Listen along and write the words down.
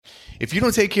If you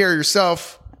don't take care of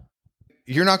yourself,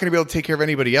 you're not going to be able to take care of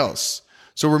anybody else.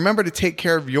 So remember to take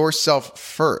care of yourself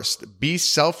first. Be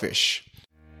selfish.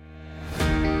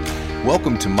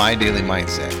 Welcome to My Daily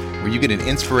Mindset, where you get an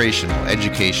inspirational,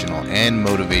 educational, and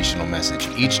motivational message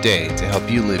each day to help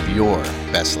you live your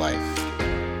best life.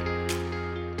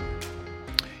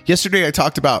 Yesterday, I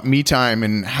talked about me time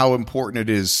and how important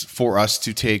it is for us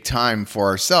to take time for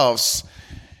ourselves,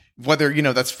 whether,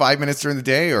 that's 5 minutes during the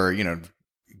day or,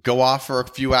 go off for a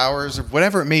few hours or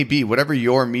whatever it may be, whatever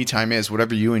your me time is,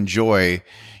 whatever you enjoy,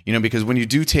 because when you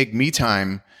do take me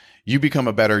time, you become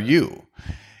a better you.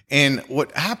 And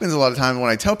what happens a lot of times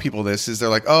when I tell people this is they're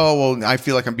like, oh, well, I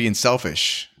feel like I'm being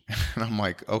selfish. And I'm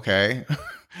like, okay.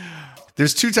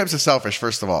 There's two types of selfish,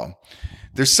 first of all.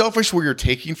 There's selfish where you're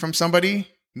taking from somebody.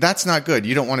 That's not good.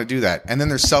 You don't want to do that. And then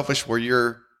there's selfish where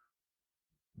you're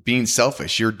being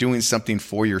selfish. You're doing something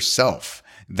for yourself.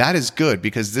 That is good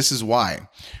because this is why.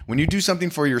 When you do something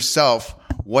for yourself,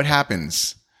 what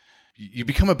happens? You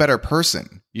become a better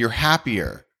person. You're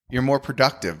happier. You're more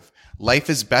productive. Life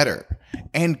is better.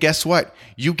 And guess what?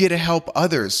 You get to help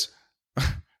others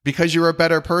because you're a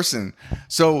better person.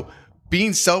 So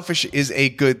being selfish is a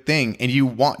good thing, and you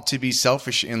want to be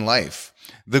selfish in life.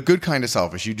 The good kind of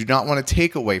selfish. You do not want to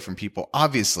take away from people,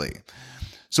 obviously.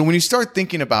 So when you start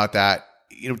thinking about that,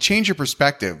 change your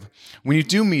perspective. When you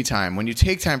do me time, when you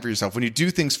take time for yourself, when you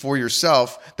do things for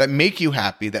yourself that make you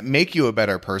happy, that make you a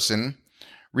better person,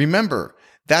 remember,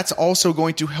 that's also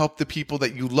going to help the people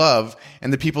that you love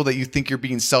and the people that you think you're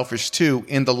being selfish to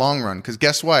in the long run. Because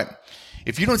guess what?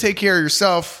 If you don't take care of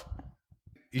yourself,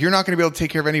 you're not going to be able to take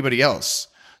care of anybody else.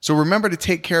 So remember to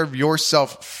take care of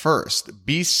yourself first.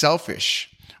 Be selfish,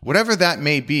 whatever that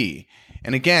may be.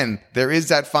 And again, there is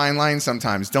that fine line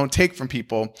sometimes. Don't take from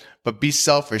people, but be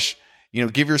selfish.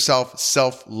 Give yourself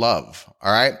self-love.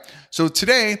 All right. So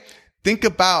today, think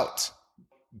about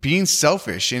being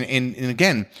selfish and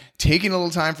again, taking a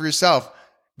little time for yourself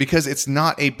because it's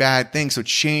not a bad thing. So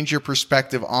change your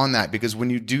perspective on that, because when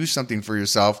you do something for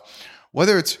yourself,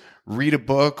 whether it's read a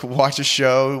book, watch a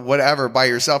show, whatever by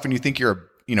yourself, and you think you're,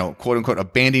 quote unquote,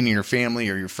 abandoning your family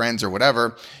or your friends or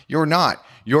whatever, you're not.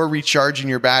 You're recharging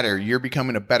your battery. You're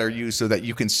becoming a better you so that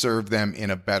you can serve them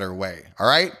in a better way. All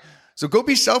right. So go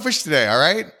be selfish today. All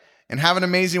right. And have an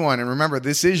amazing one. And remember,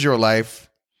 this is your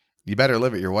life. You better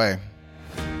live it your way.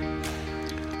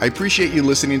 I appreciate you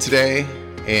listening today,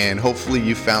 and hopefully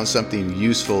you found something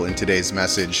useful in today's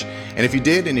message. And if you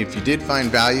did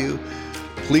find value,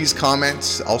 please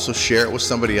comment. Also share it with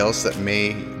somebody else that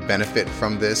may benefit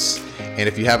from this. And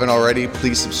if you haven't already,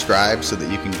 please subscribe so that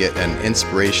you can get an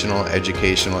inspirational,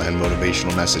 educational, and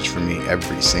motivational message from me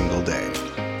every single day.